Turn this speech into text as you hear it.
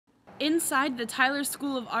Inside the Tyler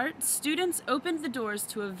School of Art, students opened the doors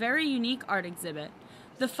to a very unique art exhibit.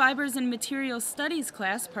 The Fibers and Materials Studies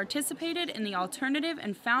class participated in the Alternative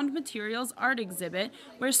and Found Materials art exhibit,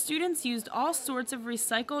 where students used all sorts of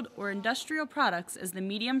recycled or industrial products as the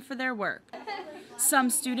medium for their work. Some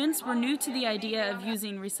students were new to the idea of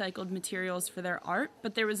using recycled materials for their art,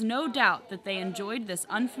 but there was no doubt that they enjoyed this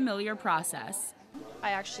unfamiliar process. I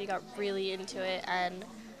actually got really into it, and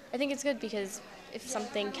I think it's good because if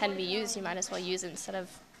something can be used, you might as well use it instead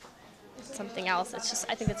of something else.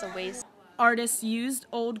 I think it's a waste. Artists used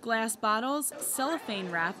old glass bottles,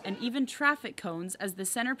 cellophane wrap, and even traffic cones as the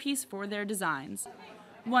centerpiece for their designs.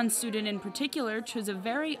 One student in particular chose a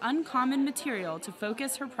very uncommon material to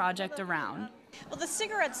focus her project around. Well, the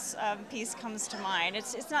cigarettes piece comes to mind.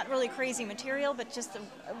 It's not really crazy material, but just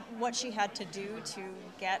what she had to do to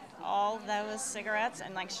get all those cigarettes,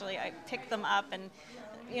 and actually I picked them up and,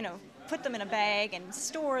 put them in a bag and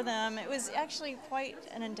store them. It was actually quite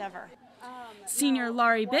an endeavor. Senior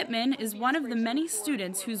Laurie Bittman is one of the many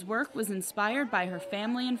students whose work was inspired by her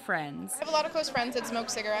family and friends. I have a lot of close friends that smoke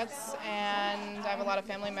cigarettes, and I have a lot of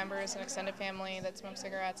family members and extended family that smoke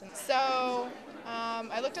cigarettes. And so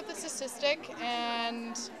I looked up the statistic,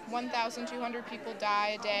 and 1,200 people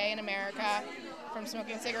die a day in America from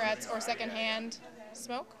smoking cigarettes or secondhand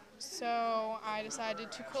smoke. So I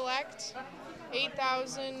decided to collect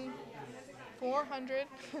 8,400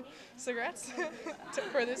 cigarettes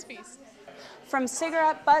for this piece. From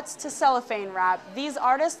cigarette butts to cellophane wrap, these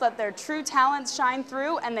artists let their true talents shine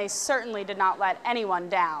through, and they certainly did not let anyone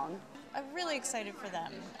down. I'm really excited for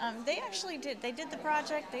them. They actually did. They did the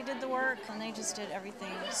project, they did the work, and they just did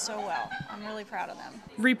everything so well. I'm really proud of them.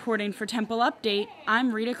 Reporting for Temple Update,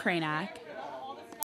 I'm Rita Kraynak.